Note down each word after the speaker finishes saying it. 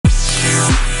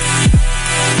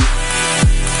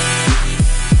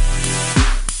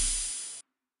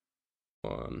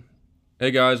Hey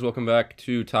guys, welcome back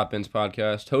to Top Ends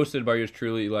Podcast, hosted by yours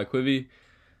truly, Eli Quivy.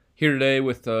 Here today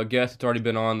with a guest that's already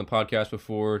been on the podcast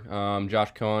before, Josh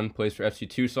Cohen, plays for FC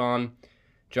Tucson.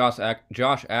 Josh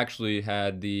actually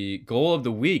had the goal of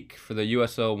the week for the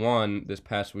USL 1 this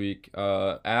past week,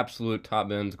 absolute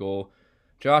top ends goal.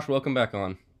 Josh, welcome back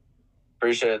on.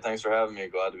 Appreciate it. Thanks for having me.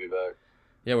 Glad to be back.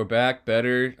 Yeah, we're back,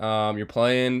 better. You're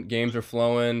playing, games are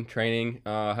flowing, training.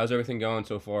 How's everything going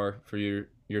so far for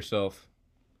yourself?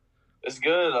 It's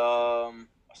good.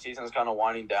 Season's kind of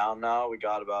winding down now. We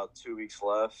got about 2 weeks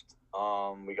left.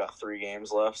 We got 3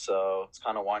 games left, so it's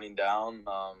kind of winding down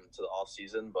to the off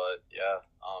season. But yeah,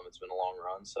 it's been a long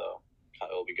run, so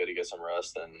it'll be good to get some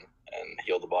rest and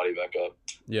heal the body back up.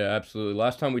 Yeah, absolutely.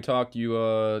 Last time we talked, you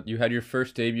had your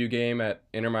first debut game at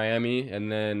Inter Miami,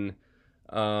 and then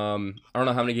I don't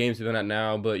know how many games you've been at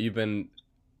now, but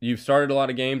you've started a lot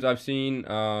of games. I've seen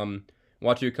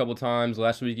watched you a couple times.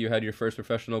 Last week you had your first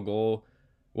professional goal.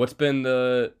 What's been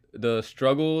the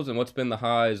struggles and what's been the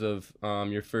highs of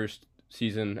your first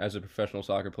season as a professional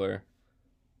soccer player?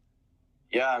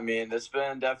 Yeah, I mean, it's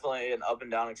been definitely an up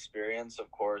and down experience. Of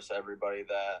course, everybody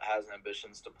that has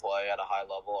ambitions to play at a high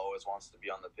level always wants to be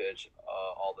on the pitch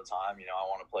all the time. I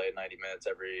want to play 90 minutes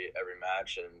every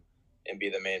match and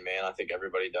be the main man. I think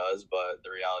everybody does, but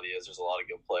the reality is there's a lot of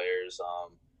good players.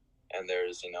 And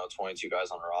there's 22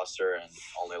 guys on the roster and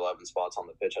only 11 spots on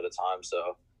the pitch at a time.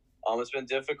 So it's been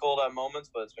difficult at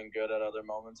moments, but it's been good at other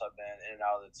moments. I've been in and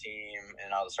out of the team, in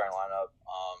and out of the starting lineup.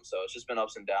 So it's just been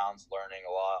ups and downs, learning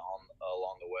a lot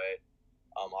along the way.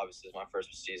 Obviously, it's my first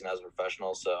season as a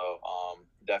professional, so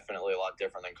definitely a lot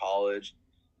different than college.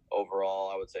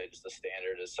 Overall, I would say just the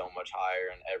standard is so much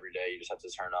higher, and every day you just have to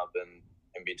turn up and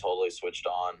be totally switched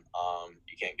on.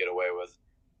 You can't get away with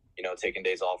taking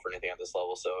days off or anything at this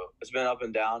level. So it's been up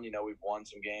and down. We've won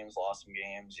some games, lost some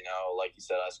games. Like you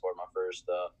said, I scored my first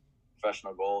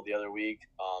professional goal the other week.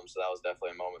 So that was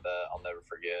definitely a moment that I'll never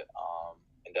forget,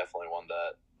 and definitely one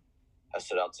that has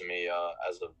stood out to me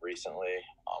as of recently.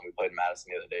 We played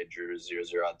Madison the other day, drew 0-0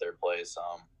 at their place.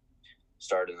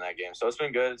 Started in that game, so it's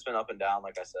been good. It's been up and down,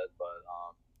 like I said, but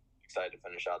excited to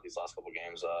finish out these last couple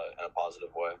games in a positive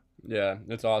way. Yeah,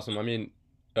 that's awesome. I mean,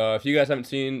 if you guys haven't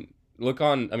seen, look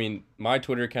on. I mean, my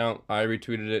Twitter account. I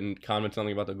retweeted it and commented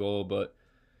something about the goal, but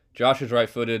Josh is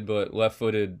right-footed, but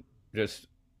left-footed. Just,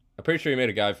 I'm pretty sure he made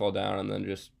a guy fall down and then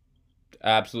just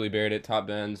absolutely buried it. Top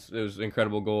bends. It was an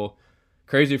incredible goal.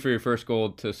 Crazy for your first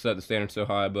goal to set the standard so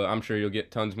high, but I'm sure you'll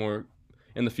get tons more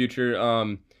in the future.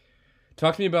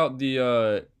 Talk to me about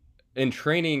the in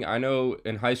training. I know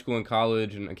in high school and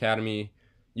college and academy,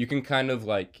 you can kind of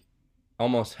like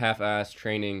almost half-ass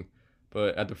training,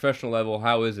 but at the professional level,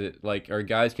 how is it? Like, are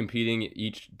guys competing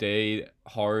each day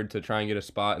hard to try and get a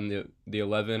spot in the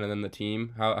 11 and then the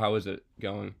team? How is it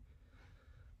going?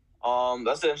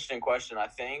 That's an interesting question. I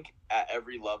think at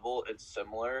every level it's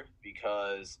similar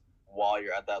because while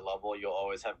you're at that level, you'll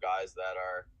always have guys that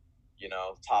are,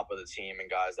 top of the team and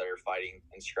guys that are fighting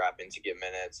and scrapping to get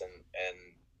minutes and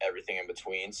everything in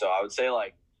between. So I would say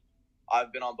like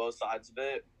I've been on both sides of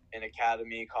it in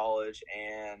academy, college,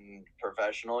 and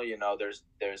professional.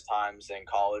 There's times in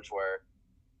college where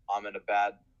I'm in a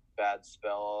bad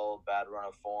spell, bad run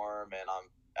of form, and I'm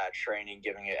at training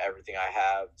giving it everything I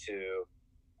have to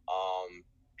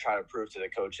try to prove to the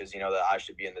coaches, that I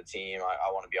should be in the team.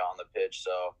 I want to be on the pitch.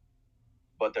 So,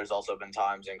 but there's also been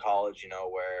times in college,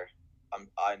 where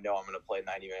I know I'm going to play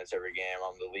 90 minutes every game.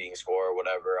 I'm the leading scorer,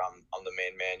 whatever. I'm the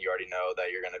main man. You already know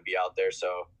that you're going to be out there.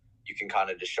 So you can kind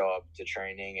of just show up to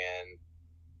training and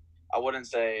I wouldn't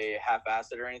say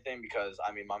half-assed it or anything because,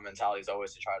 I mean, my mentality is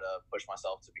always to try to push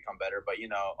myself to become better. But,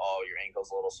 oh, your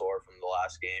ankle's a little sore from the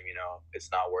last game.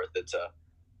 It's not worth it to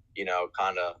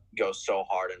kind of go so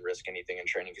hard and risk anything in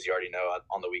training because you already know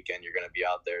on the weekend you're going to be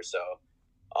out there. So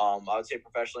I would say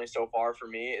professionally so far for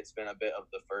me, it's been a bit of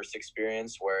the first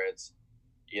experience where it's,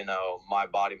 my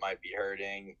body might be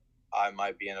hurting. I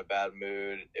might be in a bad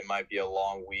mood. It might be a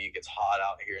long week. It's hot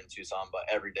out here in Tucson, but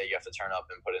every day you have to turn up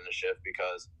and put in a shift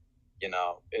because,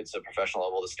 it's a professional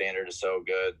level. The standard is so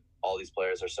good. All these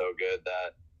players are so good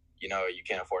that, you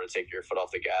can't afford to take your foot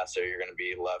off the gas or you're going to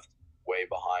be left way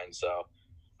behind. So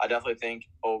I definitely think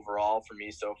overall for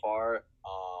me so far,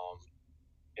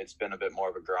 it's been a bit more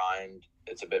of a grind.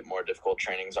 It's a bit more difficult.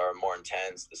 Trainings are more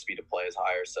intense. The speed of play is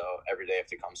higher. So every day I have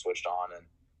to come switched on and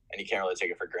you can't really take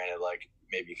it for granted. Like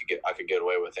maybe I could get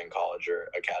away with in college or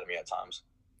academy at times.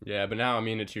 Yeah, but now I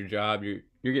mean it's your job. You're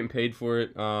getting paid for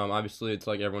it. Obviously it's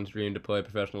like everyone's dream to play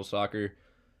professional soccer.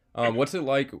 What's it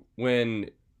like when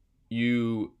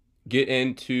you get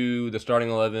into the starting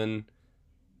 11,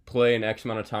 play an X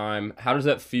amount of time? How does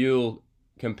that feel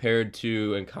compared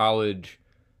to in college,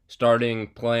 starting,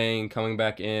 playing, coming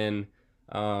back in,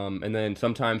 and then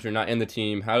sometimes you're not in the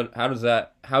team. How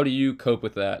do you cope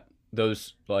with that?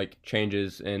 Those like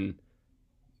changes in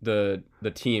the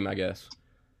team, I guess.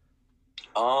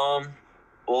 Um,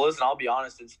 well, listen, I'll be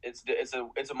honest.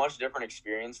 It's a much different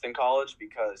experience than college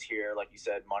because here, like you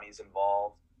said, money's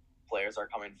involved. Players are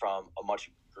coming from a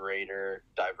much greater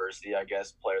diversity, I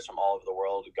guess. Players from all over the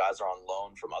world. Guys are on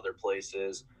loan from other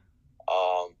places.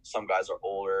 Some guys are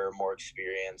older, more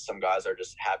experienced. Some guys are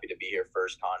just happy to be here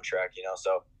first contract,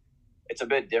 So it's a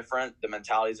bit different. The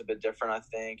mentality is a bit different, I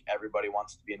think. Everybody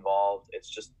wants to be involved. It's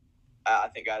just, I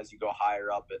think as you go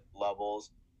higher up at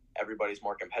levels, everybody's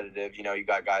more competitive. You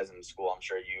got guys in school, I'm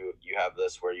sure you have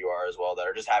this where you are as well, that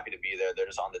are just happy to be there. They're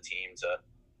just on the team to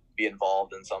be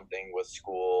involved in something with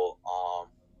school.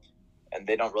 And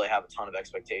they don't really have a ton of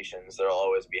expectations. They'll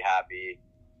always be happy.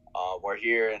 We're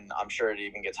here, and I'm sure it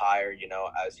even gets higher,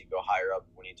 as you go higher up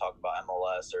when you talk about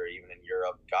MLS or even in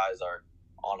Europe. Guys are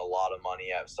on a lot of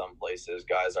money at some places.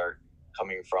 Guys are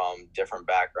coming from different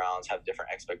backgrounds, have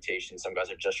different expectations. Some guys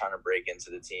are just trying to break into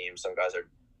the team. Some guys are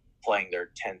playing their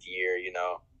 10th year.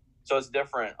 So it's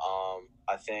different.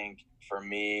 I think for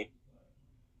me,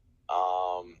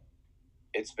 um,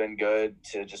 it's been good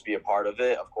to just be a part of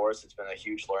it. Of course, it's been a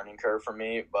huge learning curve for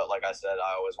me, but like I said,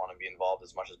 I always want to be involved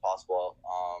as much as possible.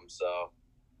 So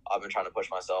I've been trying to push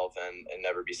myself and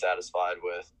never be satisfied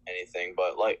with anything.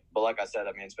 But like I said,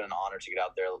 I mean, it's been an honor to get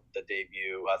out there. The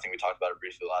debut, I think we talked about it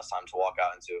briefly last time, to walk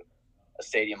out into a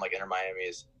stadium like Inter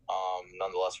Miami's,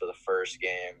 nonetheless, for the first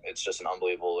game. It's just an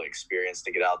unbelievable experience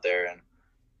to get out there. And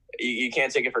you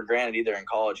can't take it for granted either in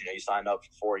college. You signed up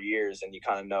for 4 years and you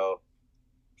kind of know,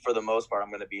 for the most part, I'm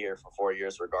going to be here for 4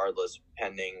 years regardless,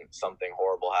 pending something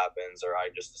horrible happens or I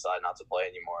just decide not to play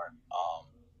anymore.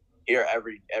 Here,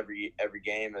 every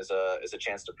game is a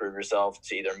chance to prove yourself,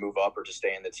 to either move up or to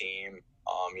stay in the team.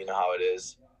 You know how it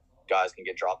is. Guys can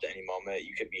get dropped at any moment.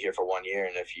 You could be here for 1 year,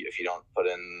 and if you don't put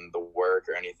in the work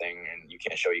or anything, and you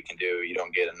can't show you can do, you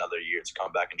don't get another year to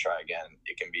come back and try again.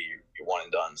 It can be your one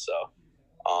and done. So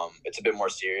it's a bit more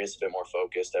serious, a bit more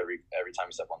focused every time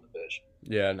you step on the pitch.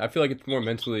 Yeah, and I feel like it's more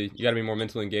mentally. You got to be more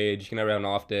mentally engaged. You can never have an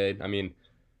off day. I mean,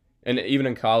 and even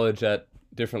in college at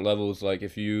different levels, like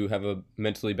if you have a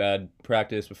mentally bad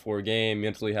practice before a game,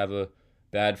 mentally have a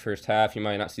bad first half, you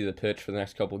might not see the pitch for the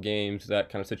next couple games. That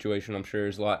kind of situation, I'm sure,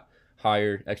 is a lot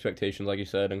higher expectations, like you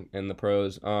said, in the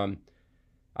pros. I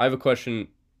have a question.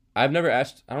 I've never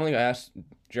asked. I don't think I asked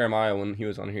Jeremiah when he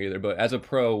was on here either. But as a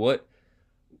pro, what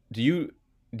do you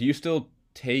do? You still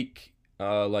take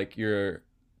like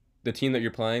the team that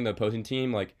you're playing, the opposing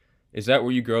team, like is that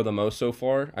where you grow the most so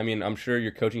far? I mean, I'm sure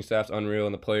your coaching staff's unreal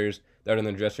and the players that are in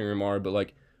the dressing room are, but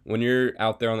like when you're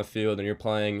out there on the field and you're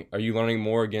playing, are you learning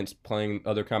more against playing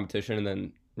other competition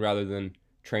than rather than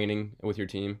training with your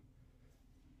team?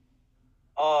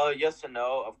 Yes and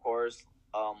no, of course.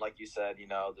 Like you said,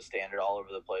 the standard all over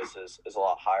the place is a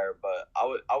lot higher, but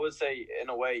I would say in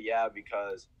a way, yeah,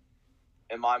 because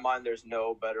in my mind, there's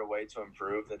no better way to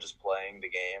improve than just playing the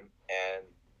game. And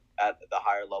at the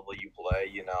higher level you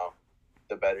play,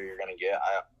 the better you're going to get.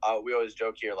 We always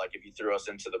joke here, like if you threw us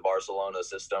into the Barcelona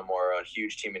system or a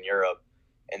huge team in Europe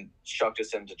and chucked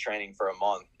us into training for a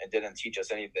month and didn't teach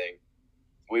us anything,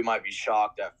 we might be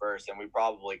shocked at first. And we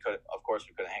probably could, of course,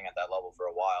 we couldn't hang at that level for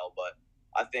a while. But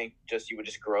I think you would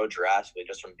just grow drastically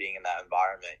just from being in that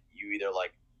environment. You either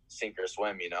like sink or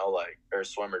swim, or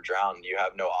swim or drown. You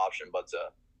have no option but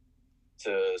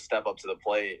to step up to the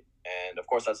plate. And of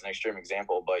course, that's an extreme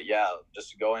example, but yeah,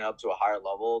 just going up to a higher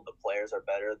level, the players are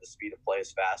better, the speed of play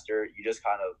is faster. You just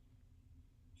kind of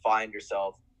find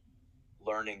yourself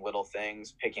learning little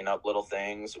things, picking up little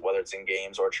things, whether it's in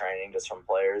games or training, just from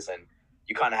players. And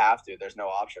you kind of have to. There's no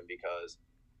option because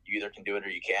you either can do it or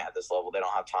you can't at this level. They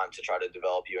don't have time to try to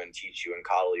develop you and teach you and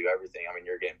coddle you everything. I mean,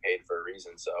 you're getting paid for a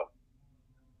reason. So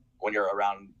when you're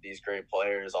around these great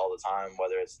players all the time,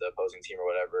 whether it's the opposing team or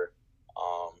whatever,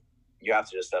 you have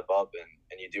to just step up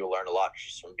and you do learn a lot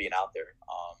just from being out there,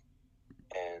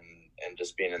 and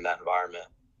just being in that environment.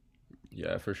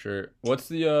 Yeah, for sure.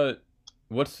 What's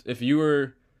if you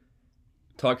were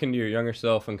talking to your younger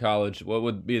self in college, what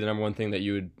would be the number one thing that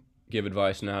you would give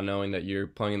advice now, knowing that you're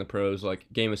playing in the pros?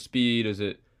 Like game of speed, is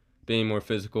it being more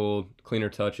physical, cleaner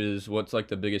touches? What's like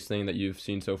the biggest thing that you've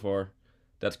seen so far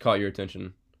that's caught your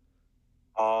attention?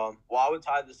 Well, I would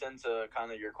tie this into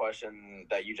kind of your question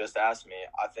that you just asked me.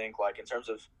 I think, like, in terms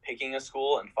of picking a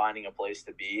school and finding a place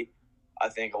to be, I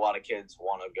think a lot of kids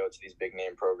want to go to these big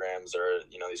name programs or,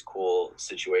 these cool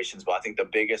situations. But I think the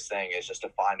biggest thing is just to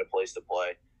find a place to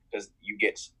play, because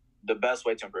the best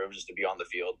way to improve is just to be on the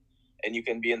field. and you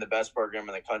can be in the best program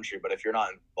in the country, but if you're not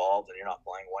involved and you're not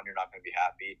playing, one, you're not going to be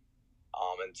happy,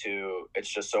 and two, it's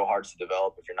just so hard to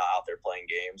develop if you're not out there playing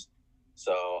games.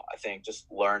 So I think just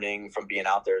learning from being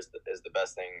out there is the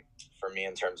best thing for me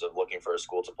in terms of looking for a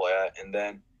school to play at. And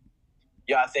then,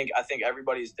 yeah, I think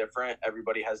everybody's different.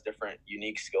 Everybody has different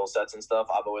unique skill sets and stuff.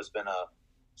 I've always been a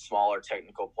smaller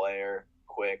technical player,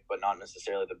 quick, but not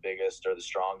necessarily the biggest or the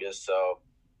strongest. So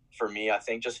for me, I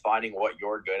think just finding what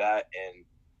you're good at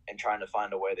and trying to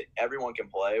find a way that everyone can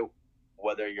play,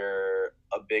 whether you're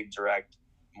a big, direct,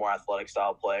 more athletic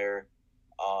style player,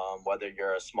 whether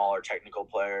you're a smaller technical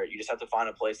player, you just have to find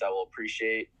a place that will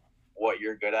appreciate what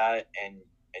you're good at, and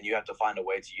you have to find a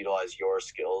way to utilize your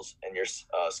skills and your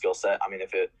skill set. I mean,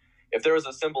 if there was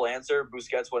a simple answer,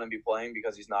 Busquets wouldn't be playing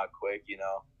because he's not quick.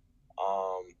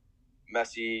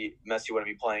 Messi wouldn't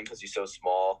be playing because he's so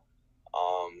small.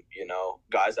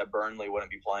 Guys at Burnley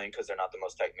wouldn't be playing because they're not the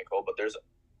most technical. But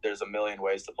there's a million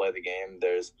ways to play the game.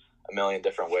 There's a million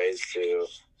different ways to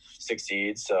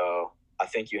succeed. So I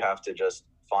think you have to just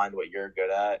find what you're good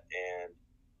at and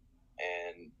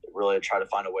really try to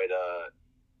find a way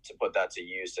to put that to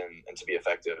use and to be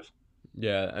effective.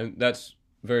 Yeah, and that's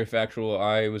very factual.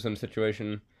 I was in a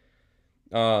situation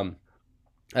um,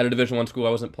 at a Division 1 school. I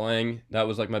wasn't playing. That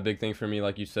was like my big thing for me.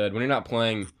 Like you said, when you're not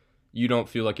playing, you don't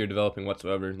feel like you're developing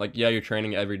whatsoever. Like, yeah, you're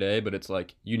training every day, but it's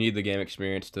like you need the game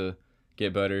experience to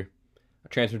get better. I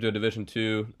transferred to a Division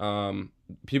 2.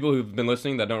 People who've been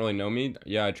listening that don't really know me,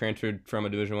 yeah, I transferred from a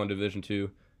Division 1 to Division 2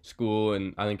 school,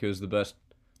 and I think it was the best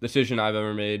decision I've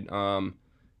ever made.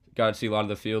 Got to see a lot of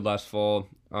the field last fall.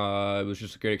 It was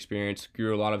just a great experience.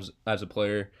 Grew a lot as a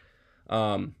player.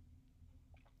 Um,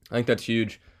 I think that's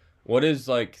huge. What is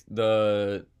like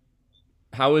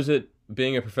how is it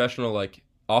being a professional like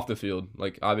off the field?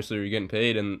 Like obviously you're getting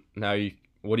paid, and now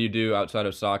what do you do outside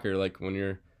of soccer? Like when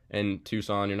you're in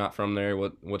Tucson, you're not from there.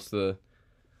 What's the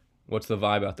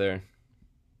vibe out there?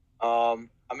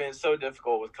 I mean, it's so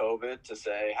difficult with COVID to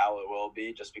say how it will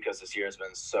be, just because this year has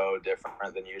been so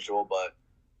different than usual. But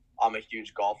I'm a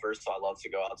huge golfer, so I love to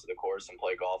go out to the course and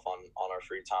play golf on our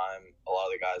free time. A lot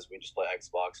of the guys, we just play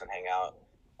Xbox and hang out.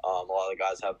 A lot of the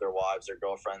guys have their wives or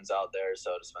girlfriends out there,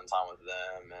 so to spend time with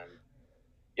them. And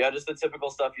yeah, just the typical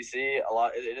stuff you see. A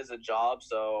lot. It is a job,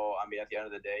 so I mean, at the end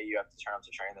of the day, you have to turn up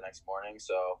to train the next morning.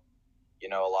 So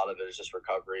a lot of it is just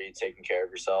recovery, taking care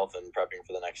of yourself, and prepping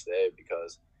for the next day,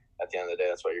 because at the end of the day,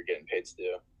 that's what you're getting paid to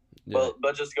do. Yeah.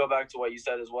 But just go back to what you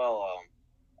said as well,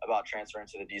 about transferring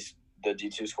to the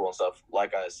D2 school and stuff.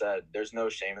 Like I said, there's no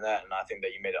shame in that, and I think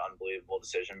that you made an unbelievable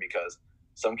decision, because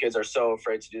some kids are so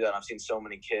afraid to do that. And I've seen so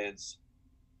many kids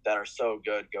that are so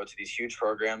good go to these huge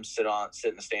programs, sit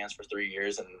in the stands for 3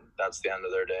 years, and that's the end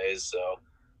of their days. So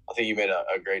I think you made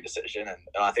a great decision, and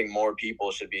I think more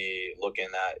people should be looking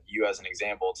at you as an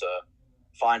example to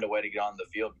find a way to get on the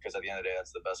field, because at the end of the day,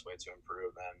 that's the best way to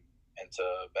improve and to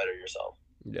better yourself.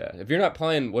 Yeah, if you're not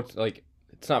playing,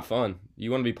 it's not fun.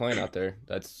 You want to be playing out there.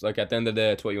 That's like at the end of the day,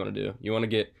 that's what you want to do. You want to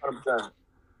get 100%.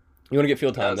 You want to get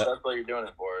field time. That's what you're doing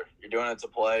it for. You're doing it to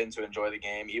play and to enjoy the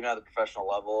game, even at the professional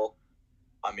level.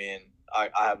 I mean, I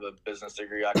have a business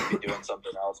degree. I could be doing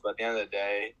something else, but at the end of the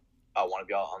day, I want to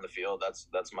be out on the field.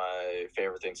 That's my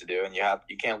favorite thing to do, and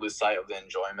you can't lose sight of the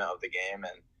enjoyment of the game. And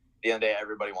at the end of the day,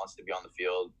 everybody wants to be on the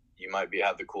field. You might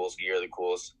have the coolest gear, the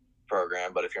coolest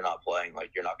program, but if you're not playing,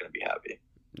 like, you're not going to be happy.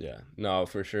 Yeah, no,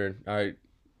 for sure.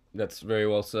 That's very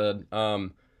well said.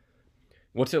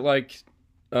 What's it like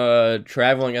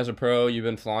traveling as a pro? You've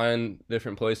been flying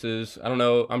different places. I don't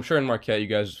know. I'm sure in Marquette you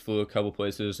guys flew a couple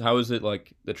places. How is it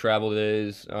like the travel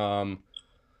days?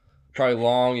 Probably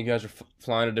long. You guys are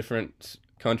flying to different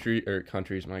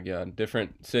countries. My God,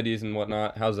 different cities and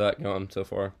whatnot. How's that going so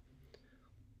far?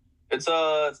 It's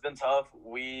been tough.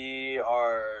 We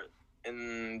are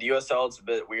in the USL. It's a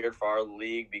bit weird for our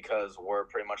league because we're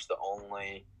pretty much the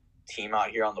only team out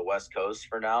here on the West Coast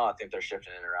for now. I think they're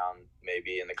shifting it around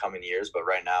maybe in the coming years, but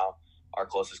right now our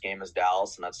closest game is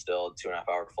Dallas, and that's still a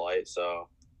 2.5-hour flight. So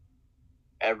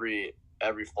every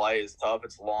flight is tough.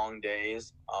 It's long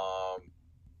days.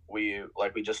 We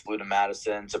just flew to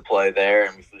Madison to play there,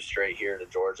 and we flew straight here to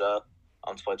Georgia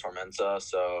to play Tormenta.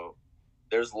 So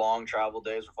there's long travel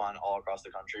days. We're flying all across the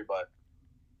country, but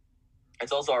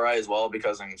it's also all right as well,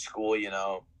 because in school,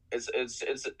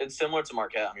 it's similar to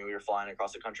Marquette. I mean, we were flying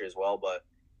across the country as well, but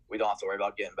we don't have to worry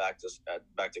about getting back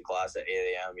to class at 8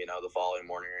 a.m. The following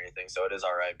morning or anything. So it is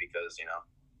all right, because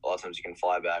a lot of times you can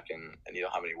fly back and you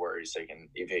don't have any worries. So you can,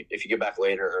 if you get back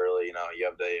later early, you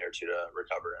have a day or two to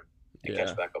recover and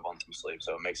catch back up on some sleep.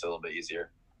 So it makes it a little bit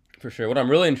easier. For sure. What I'm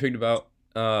really intrigued about,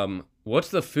 what's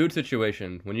the food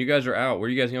situation when you guys are out? Where are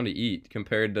you guys going to eat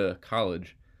compared to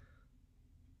college?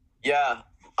 Yeah,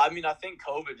 I mean, I think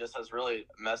COVID just has really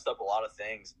messed up a lot of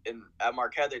things. At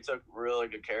Marquette, they took really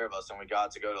good care of us, and we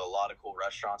got to go to a lot of cool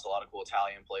restaurants, a lot of cool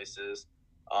Italian places.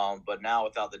 But now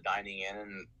without the dining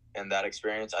in and that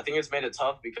experience, I think it's made it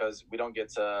tough because we don't get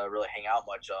to really hang out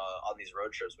much on these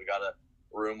road trips. We got to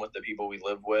room with the people we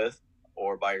live with,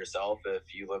 or by yourself if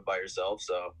you live by yourself.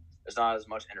 So there's not as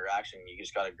much interaction. You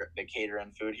just got to they cater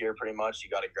in food here pretty much. You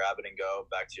got to grab it and go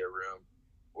back to your room.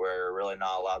 We're really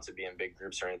not allowed to be in big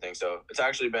groups or anything. So it's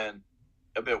actually been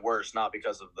a bit worse, not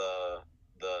because of the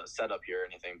setup here or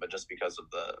anything, but just because of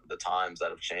the times that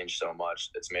have changed so much.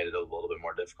 It's made it a little bit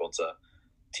more difficult to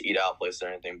eat out places or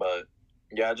anything. But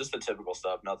yeah, just the typical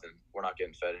stuff. Nothing. We're not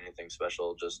getting fed anything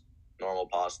special. Just normal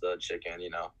pasta, chicken.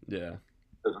 Yeah.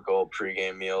 Typical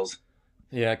pregame meals.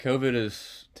 Yeah, COVID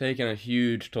has taken a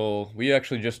huge toll. We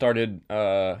actually just started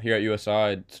here at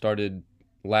USI, started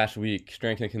last week,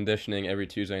 strength and conditioning every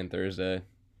Tuesday and Thursday.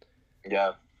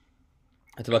 Yeah,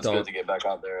 It's about it's good the to get back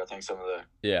out there. I think some of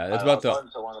the yeah, it's I about was the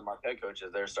talking to one of my head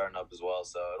coaches. They're starting up as well,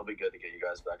 so it'll be good to get you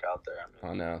guys back out there. I I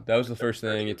mean, know. That was the first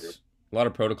thing. It's a lot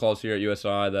of protocols here at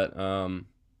USI that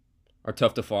are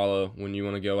tough to follow when you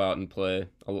want to go out and play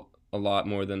a lot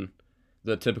more than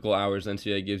the typical hours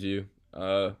NCAA gives you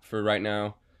for right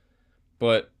now.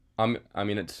 But I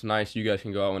mean, it's nice you guys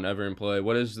can go out whenever and play.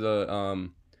 What is the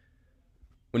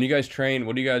when you guys train?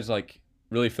 What do you guys like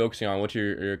really focusing on? What's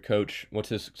your coach? What's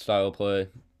his style of play?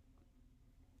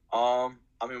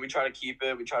 I mean, we try to keep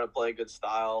it. We try to play a good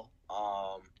style.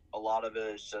 A lot of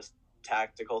it is just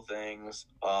tactical things.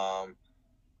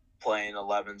 Playing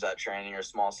 11s at training or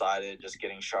small sided, just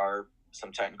getting sharp,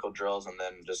 some technical drills, and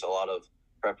then just a lot of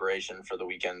preparation for the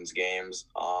weekend's games.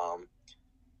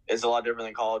 It's a lot different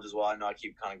than college as well. I know I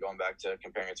keep kind of going back to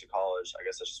comparing it to college. I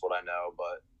guess that's just what I know.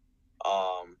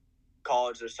 But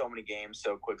college, there's so many games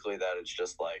so quickly that it's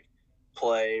just like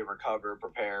play, recover,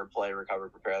 prepare, play, recover,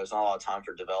 prepare. There's not a lot of time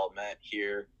for development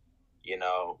here.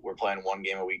 We're playing one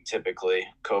game a week typically.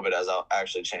 COVID has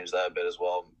actually changed that a bit as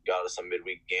well. Got us some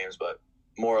midweek games, but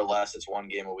more or less it's one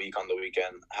game a week on the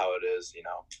weekend, how it is,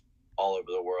 all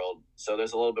over the world. So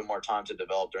there's a little bit more time to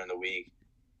develop during the week.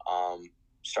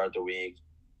 Start the week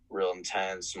real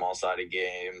intense, small sided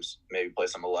games, maybe play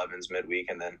some 11s midweek,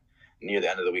 and then near the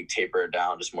end of the week taper it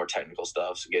down, just more technical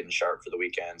stuff. So getting sharp for the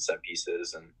weekend, set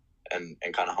pieces, and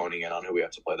kind of honing in on who we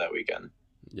have to play that weekend.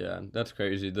 Yeah, that's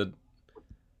crazy.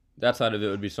 That side of it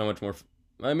would be so much more.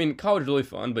 I mean, college is really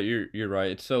fun, but you're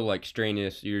right. It's so like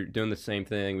strenuous. You're doing the same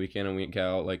thing week in and week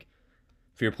out. Like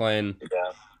if you're playing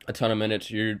Yeah, a ton of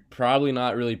minutes, you're probably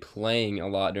not really playing a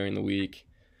lot during the week.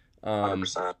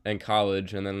 100%. And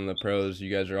college, and then in the pros,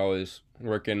 you guys are always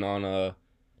working on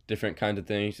different kinds of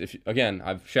things. If again,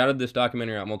 I've shouted this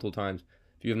documentary out multiple times.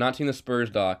 If you have not seen the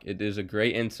Spurs doc, it is a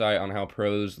great insight on how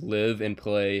pros live and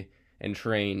play and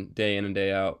train day in and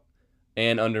day out,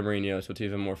 and under Mourinho, so it's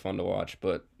even more fun to watch.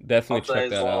 But I'll definitely say check as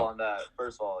that well out. on that.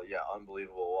 First of all, yeah,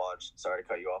 unbelievable watch. Sorry to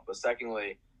cut you off, but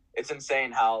secondly, it's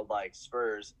insane how like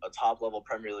Spurs, a top level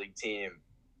Premier League team,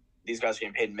 these guys are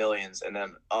getting paid millions, and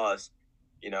then us,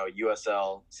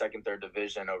 USL second, third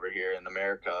division over here in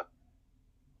America,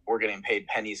 we're getting paid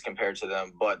pennies compared to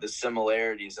them. But the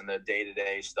similarities in the day to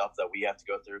day stuff that we have to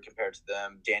go through compared to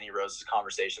them, Danny Rose's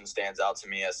conversation stands out to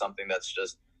me as something that's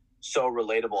just so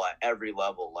relatable at every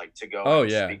level. Like to go Oh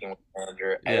and yeah, speaking with the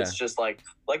manager, and yeah, it's just like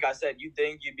I said, you'd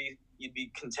think you'd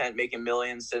be content making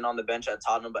millions sitting on the bench at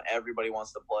Tottenham, but everybody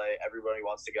wants to play, everybody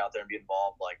wants to get out there and be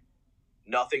involved. Like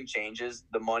nothing changes.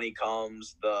 The money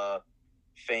comes, the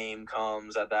fame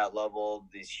comes at that level,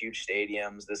 these huge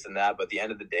stadiums, this and that. But at the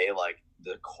end of the day, like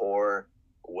the core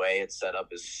way it's set up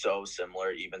is so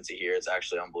similar even to here. It's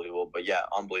actually unbelievable. But yeah,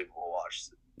 unbelievable watch.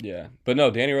 yeah. But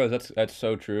no, Danny Rose, that's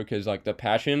so true because like the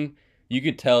passion, you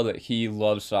could tell that he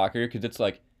loves soccer because it's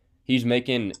like he's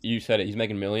making. You said it. He's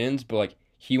making millions, but like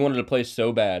he wanted to play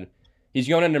so bad. He's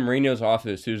going into Mourinho's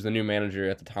office, who's the new manager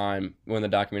at the time when the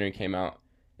documentary came out,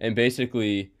 and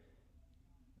basically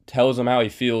tells him how he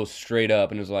feels straight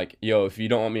up and is like, "Yo, if you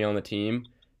don't want me on the team,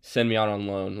 send me out on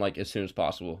loan like as soon as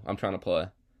possible. I'm trying to play."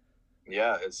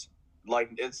 Yeah, it's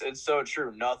so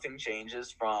true. Nothing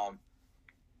changes from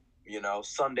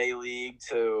Sunday league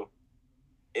to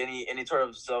any sort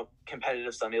of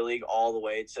competitive Sunday league all the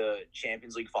way to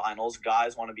Champions League finals.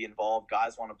 Guys want to be involved.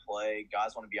 Guys want to play.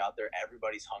 Guys want to be out there.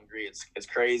 Everybody's hungry. It's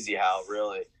crazy how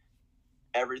really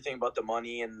everything but the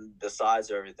money and the size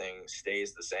of everything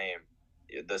stays the same.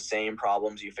 The same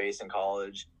problems you face in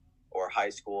college or high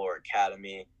school or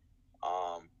academy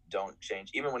don't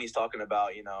change. Even when he's talking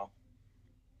about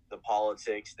the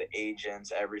politics, the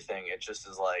agents, everything, it just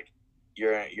is like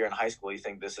you're in high school, you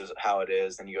think this is how it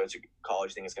is, then you go to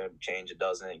college, you think it's going to change, it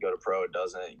doesn't. You go to pro, it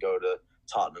doesn't. You go to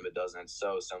Tottenham, it doesn't. It's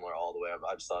so similar all the way up.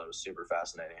 I just thought it was super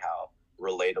fascinating how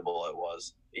relatable it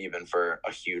was, even for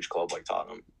a huge club like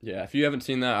Tottenham. Yeah, if you haven't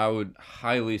seen that, I would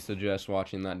highly suggest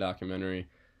watching that documentary.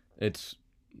 It's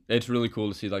it's really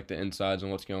cool to see like the insides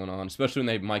and what's going on, especially when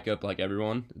they mic up like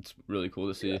everyone. It's really cool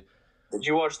to see. Yeah. Did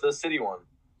you watch the City one?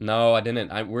 No, I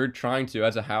didn't. We're trying to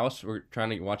as a house. We're trying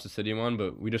to watch the City one,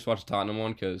 but we just watched the Tottenham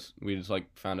one because we just like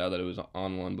found out that it was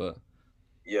on one. But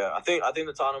Yeah, I think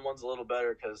the Tottenham one's a little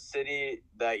better because City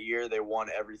that year they won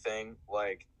everything.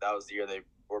 Like that was the year they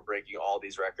were breaking all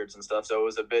these records and stuff. So it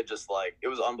was a bit just like it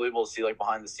was unbelievable to see like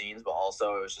behind the scenes, but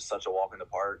also it was just such a walk in the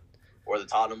park. Where the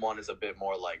Tottenham one is a bit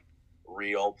more like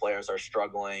real. Players are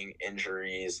struggling,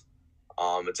 injuries.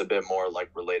 It's a bit more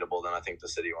like relatable than I think the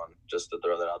City one. Just to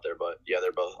throw that out there, but yeah,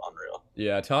 they're both unreal.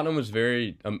 yeah, Tottenham was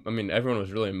very. I mean, everyone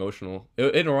was really emotional.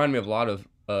 It reminded me of a lot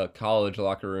of college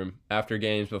locker room after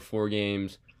games, before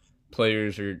games.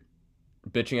 Players are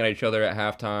bitching at each other at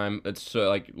halftime. It's so,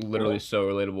 like literally so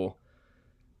relatable.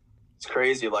 It's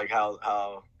crazy, like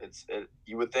how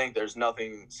you would think there's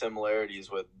nothing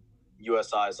similarities with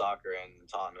USI soccer and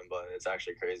Tottenham, but it's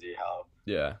actually crazy how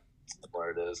Yeah,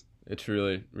 similar it is. it's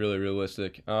really really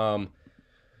realistic.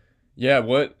 Yeah,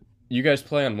 what you guys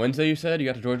play on Wednesday? You said you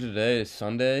got to Georgia today. It's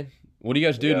Sunday. What do you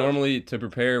guys do Yeah. normally to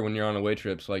prepare when you're on away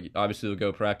trips? Like obviously you'll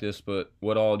go practice, but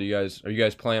what all do you guys are you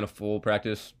guys playing a full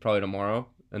practice probably tomorrow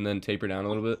and then taper down a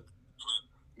little bit?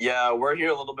 Yeah, we're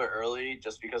here a little bit early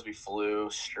just because we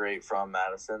flew straight from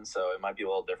Madison, so it might be a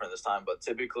little different this time. But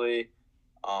typically,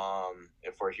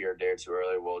 if we're here a day or two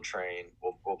early, we'll train.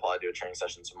 We'll probably do a training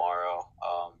session tomorrow.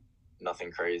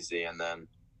 Nothing crazy, and then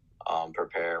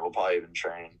prepare. We'll probably even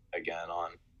train again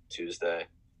on Tuesday.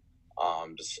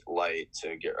 Just light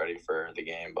to get ready for the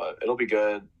game, but it'll be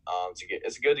good.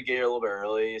 It's good to get here a little bit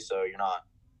early, so you're not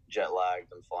jet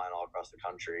lagged and flying all across the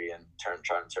country and trying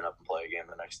to turn up and play a game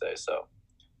the next day. So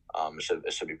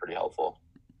it should be pretty helpful.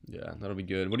 Yeah, that'll be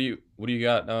good. What do you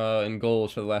got in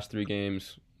goals for the last three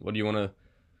games? What do you want to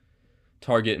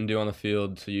target and do on the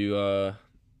field so you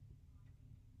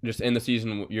just end the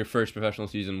season, your first professional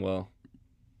season well?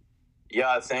 Yeah,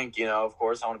 I think of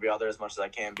course, I want to be out there as much as I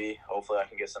can be. Hopefully, I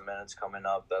can get some minutes coming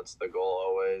up. That's the goal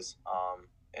always.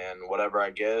 And whatever I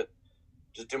get,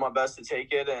 just do my best to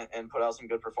take it and put out some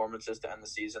good performances to end the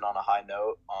season on a high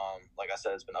note. Like I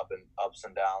said, it's been ups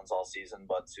and downs all season,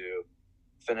 but to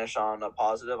finish on a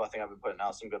positive, I think I've been putting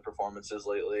out some good performances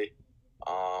lately.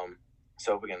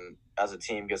 So if we can, as a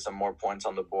team, get some more points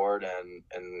on the board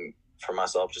and for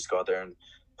myself, just go out there and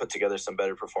put together some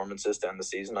better performances to end the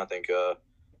season, I think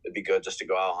it'd be good just to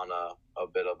go out on a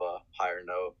bit of a higher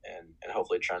note and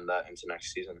hopefully trend that into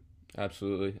next season.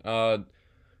 Absolutely.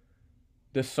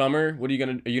 This summer, are you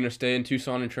gonna stay in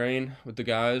Tucson and train with the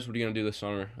guys? What are you gonna do this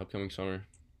summer, upcoming summer?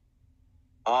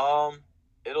 Um,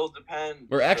 it'll depend.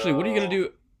 Or actually, what are you gonna So,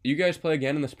 do? You guys play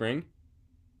again in the spring?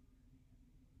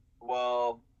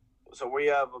 well, so we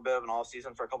have a bit of an off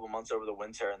season for a couple months over the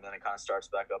winter, and then it kind of starts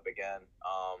back up again.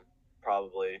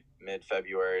 Probably mid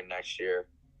February next year.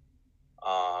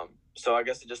 So I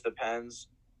guess it just depends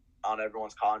on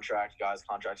everyone's contract. Guys'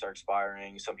 contracts are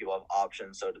expiring. Some people have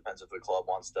options, so it depends if the club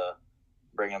wants to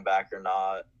bring him back or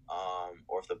not,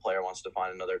 or if the player wants to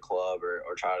find another club or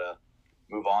try to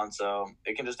move on. So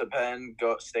it can just depend.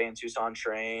 Go stay in Tucson,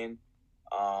 train.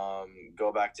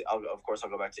 Go back to. Of course, I'll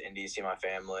go back to Indy, see my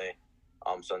family.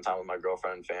 Spend time with my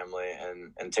girlfriend and family,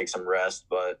 and take some rest.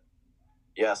 But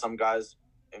yeah, some guys,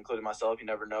 including myself, you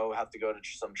never know, have to go to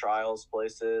some trials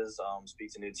places,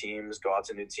 speak to new teams, go out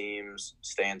to new teams,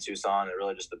 stay in Tucson. It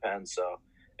really just depends. So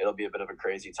it'll be a bit of a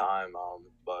crazy time,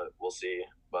 but we'll see.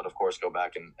 But of course, go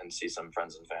back and see some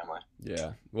friends and family.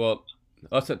 Yeah. Well,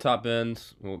 us at Top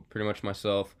Ends, well, pretty much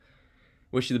myself.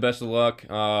 Wish you the best of luck.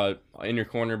 In your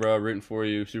corner, bro. Rooting for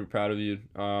you. Super proud of you.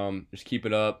 Just keep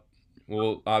it up.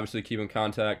 We'll obviously keep in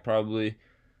contact probably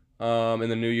in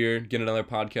the new year. Get another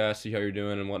podcast, see how you're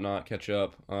doing and whatnot. Catch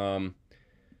up.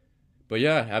 But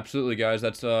yeah, absolutely, guys.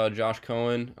 That's Josh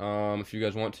Cohen. If you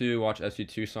guys want to watch SC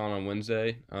Tucson on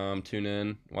Wednesday, tune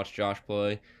in, watch Josh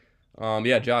play.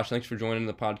 Yeah, Josh, thanks for joining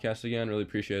the podcast again. Really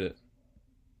appreciate it.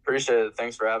 Appreciate it.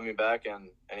 Thanks for having me back. And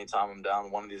anytime I'm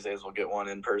down, one of these days we'll get one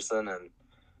in person and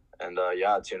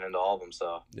yeah, tune into all of them.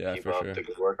 So Yeah, keep for up sure. the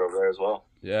good work over there as well.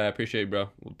 Yeah, I appreciate it, bro.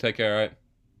 Well, take care, all right?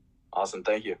 Awesome.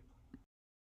 Thank you.